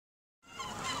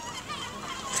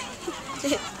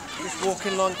Just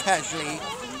walking along casually,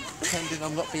 pretending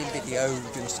I'm not being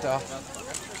videoed and stuff,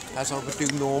 as I would do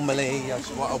normally. That's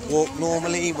what I walk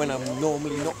normally when I'm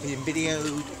normally not being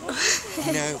videoed,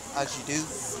 you know, as you do.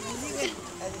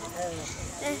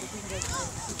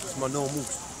 It's my normal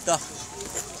stuff.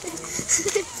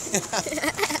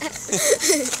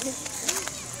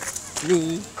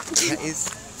 Me, that is.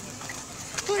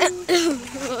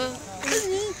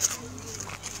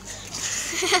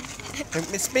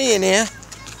 Don't miss me in here.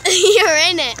 You're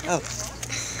in it. Oh.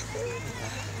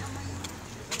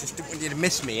 Just don't want you to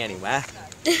miss me anywhere.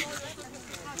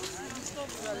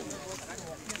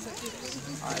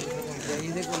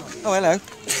 Oh, hello.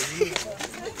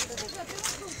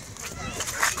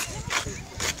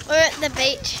 We're at the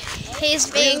beach. He's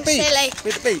being silly.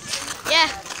 We're at the beach. Yeah.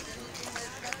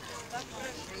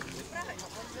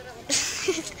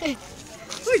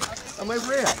 I'm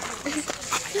over here.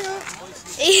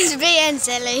 He's being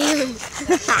silly.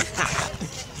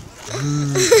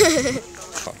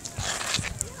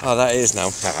 Oh, that is now.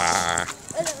 Hello.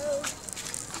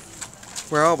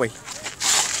 Where are we?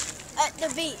 At the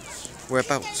beach.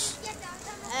 Whereabouts?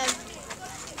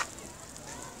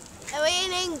 Are we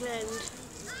in England?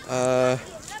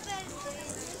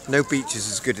 No beach is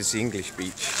as good as the English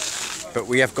beach, but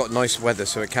we have got nice weather,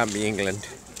 so it can't be England.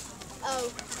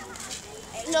 Oh.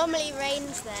 It normally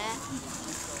rains there.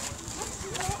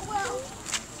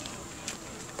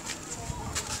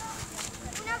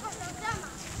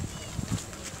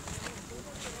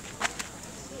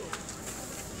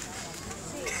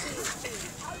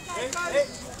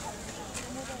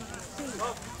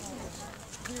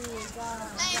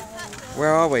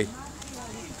 Where are we? In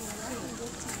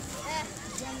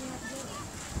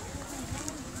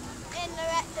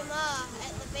Lorette de Mar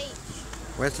at the beach.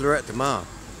 Where's Lorette de Mar?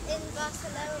 In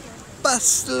Barcelona.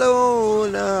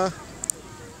 Barcelona!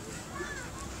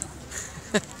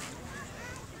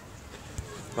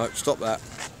 Right, stop that.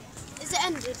 Is it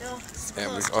ended or?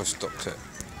 Yeah, I've stopped it.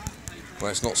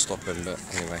 Well, it's not stopping, but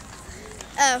anyway.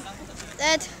 Oh,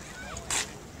 dead.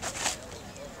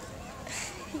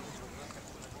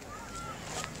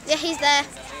 Yeah, he's there.